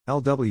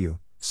LW,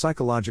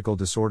 Psychological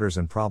Disorders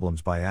and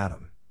Problems by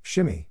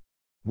adamShimi.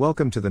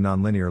 Welcome to the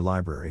Nonlinear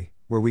Library,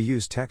 where we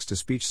use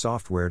text-to-speech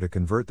software to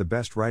convert the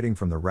best writing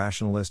from the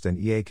rationalist and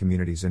EA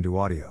communities into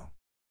audio.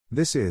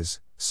 This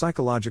is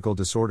Psychological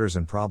Disorders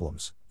and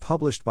Problems,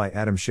 published by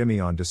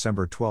adamShimi on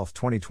December 12,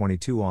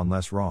 2022 on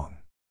Less Wrong.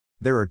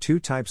 There are two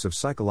types of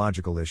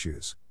psychological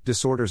issues,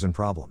 disorders and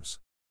problems.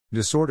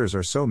 Disorders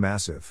are so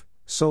massive,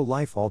 so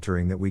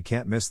life-altering that we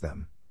can't miss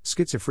them: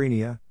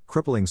 schizophrenia,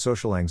 crippling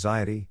social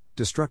anxiety,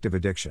 destructive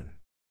addiction.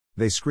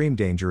 They scream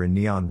danger in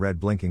neon red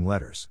blinking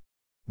letters.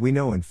 We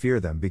know and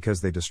fear them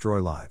because they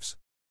destroy lives.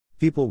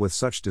 People with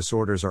such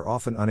disorders are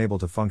often unable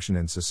to function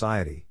in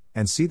society,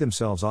 and see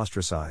themselves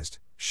ostracized,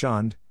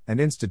 shunned,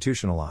 and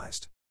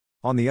institutionalized.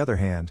 On the other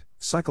hand,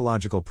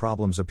 psychological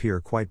problems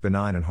appear quite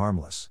benign and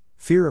harmless: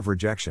 fear of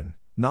rejection,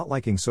 not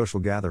liking social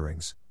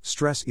gatherings,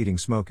 stress eating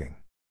smoking.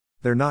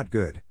 They're not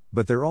good,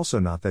 but they're also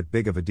not that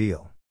big of a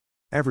deal.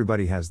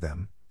 Everybody has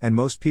them, and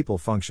most people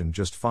function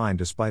just fine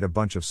despite a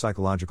bunch of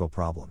psychological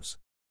problems.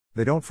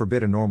 They don't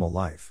forbid a normal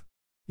life.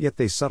 Yet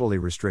they subtly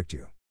restrict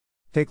you.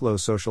 Take low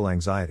social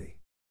anxiety.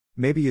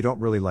 Maybe you don't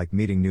really like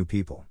meeting new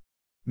people.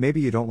 Maybe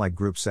you don't like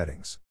group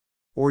settings.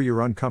 Or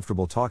you're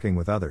uncomfortable talking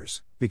with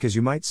others, because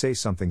you might say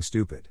something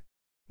stupid.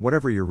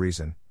 Whatever your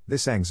reason,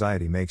 this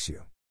anxiety makes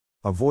you.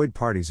 Avoid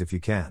parties if you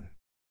can.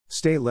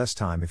 Stay less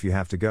time if you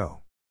have to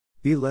go.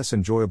 Be less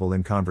enjoyable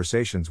in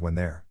conversations when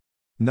there.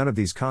 None of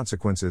these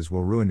consequences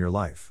will ruin your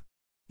life.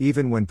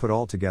 Even when put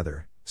all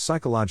together,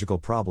 psychological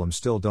problems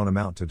still don't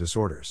amount to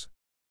disorders.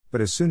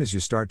 But as soon as you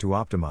start to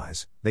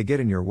optimize, they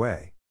get in your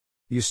way.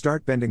 You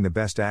start bending the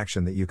best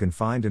action that you can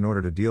find in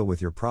order to deal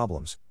with your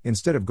problems,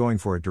 instead of going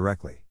for it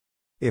directly.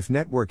 If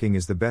networking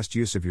is the best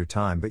use of your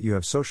time but you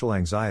have social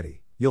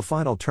anxiety, you'll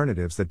find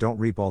alternatives that don't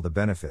reap all the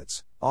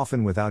benefits,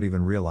 often without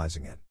even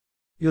realizing it.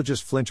 You'll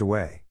just flinch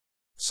away.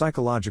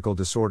 Psychological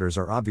disorders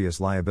are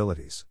obvious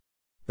liabilities.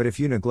 But if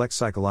you neglect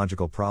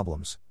psychological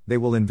problems, they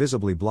will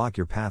invisibly block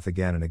your path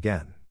again and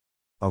again.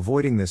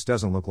 Avoiding this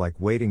doesn't look like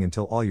waiting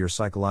until all your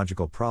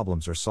psychological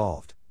problems are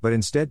solved, but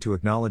instead to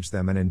acknowledge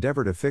them and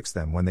endeavor to fix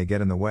them when they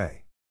get in the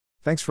way.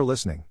 Thanks for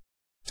listening.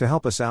 To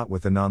help us out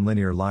with the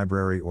Nonlinear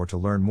Library or to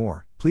learn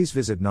more, please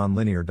visit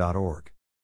nonlinear.org.